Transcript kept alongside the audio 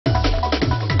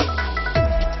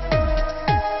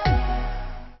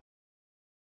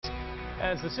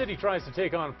As the city tries to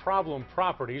take on problem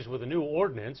properties with a new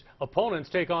ordinance, opponents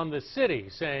take on the city,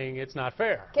 saying it's not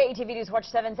fair. KETV News Watch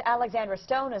 7's Alexandra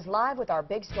Stone is live with our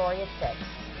big story at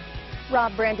 6.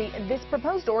 Rob, Brandy, this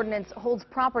proposed ordinance holds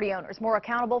property owners more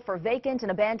accountable for vacant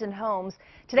and abandoned homes.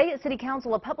 Today at City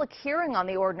Council, a public hearing on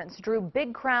the ordinance drew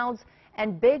big crowds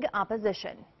and big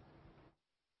opposition.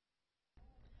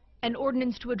 An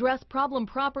ordinance to address problem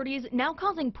properties now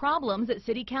causing problems at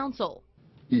City Council.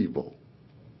 Evil.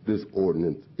 This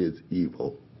ordinance is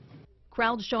evil.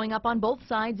 Crowds showing up on both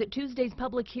sides at Tuesday's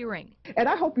public hearing. And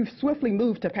I hope you swiftly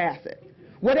move to pass it.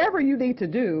 Whatever you need to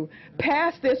do,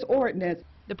 pass this ordinance.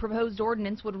 The proposed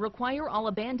ordinance would require all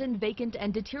abandoned, vacant,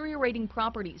 and deteriorating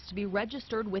properties to be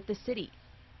registered with the city.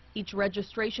 Each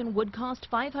registration would cost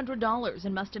 $500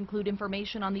 and must include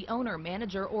information on the owner,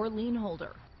 manager, or lien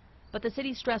holder. But the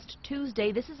city stressed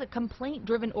Tuesday this is a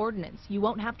complaint-driven ordinance. You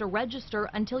won't have to register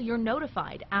until you're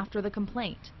notified after the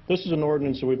complaint. This is an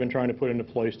ordinance that we've been trying to put into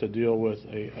place to deal with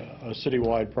a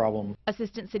citywide problem.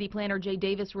 Assistant City Planner Jay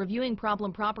Davis reviewing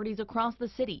problem properties across the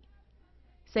city,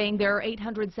 saying there are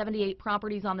 878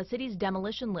 properties on the city's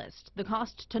demolition list. The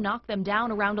cost to knock them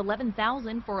down around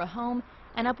 $11,000 for a home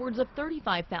and upwards of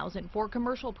 $35,000 for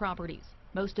commercial properties.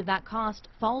 Most of that cost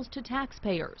falls to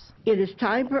taxpayers. It is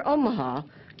time for Omaha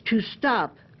to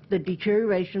stop the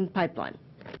deterioration pipeline.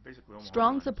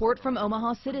 Strong support from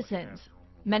Omaha citizens,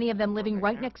 many of them living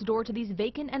right next door to these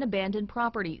vacant and abandoned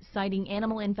properties, citing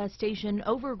animal infestation,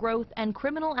 overgrowth, and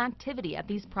criminal activity at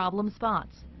these problem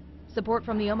spots. Support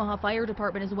from the Omaha Fire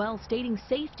Department as well, stating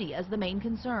safety as the main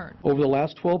concern. Over the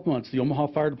last 12 months, the Omaha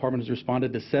Fire Department has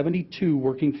responded to 72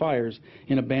 working fires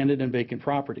in abandoned and vacant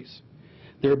properties.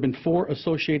 There have been 4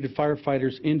 associated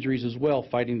firefighters' injuries as well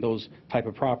fighting those type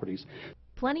of properties.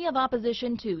 Plenty of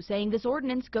opposition, too, saying this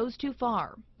ordinance goes too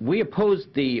far. We oppose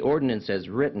the ordinance as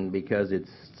written because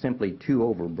it's simply too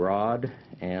overbroad.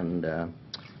 And,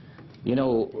 you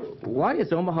know, why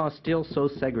is Omaha still so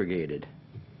segregated?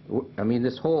 I mean,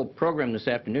 this whole program this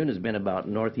afternoon has been about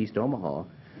Northeast Omaha,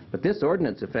 but this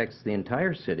ordinance affects the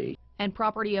entire city. And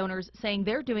property owners saying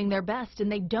they're doing their best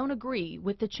and they don't agree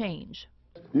with the change.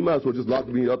 You might as well just lock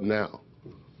me up now,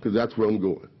 because that's where I'm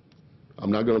going.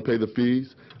 I'm not going to pay the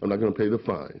fees. I'm not going to pay the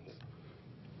fines.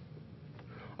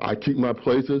 I keep my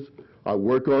places. I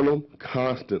work on them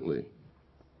constantly.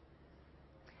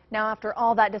 Now, after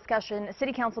all that discussion,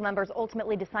 City Council members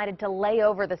ultimately decided to lay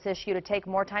over this issue to take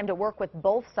more time to work with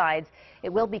both sides. It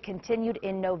will be continued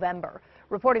in November.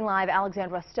 Reporting live,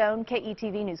 Alexandra Stone,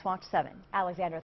 KETV News Watch 7. Alexandra.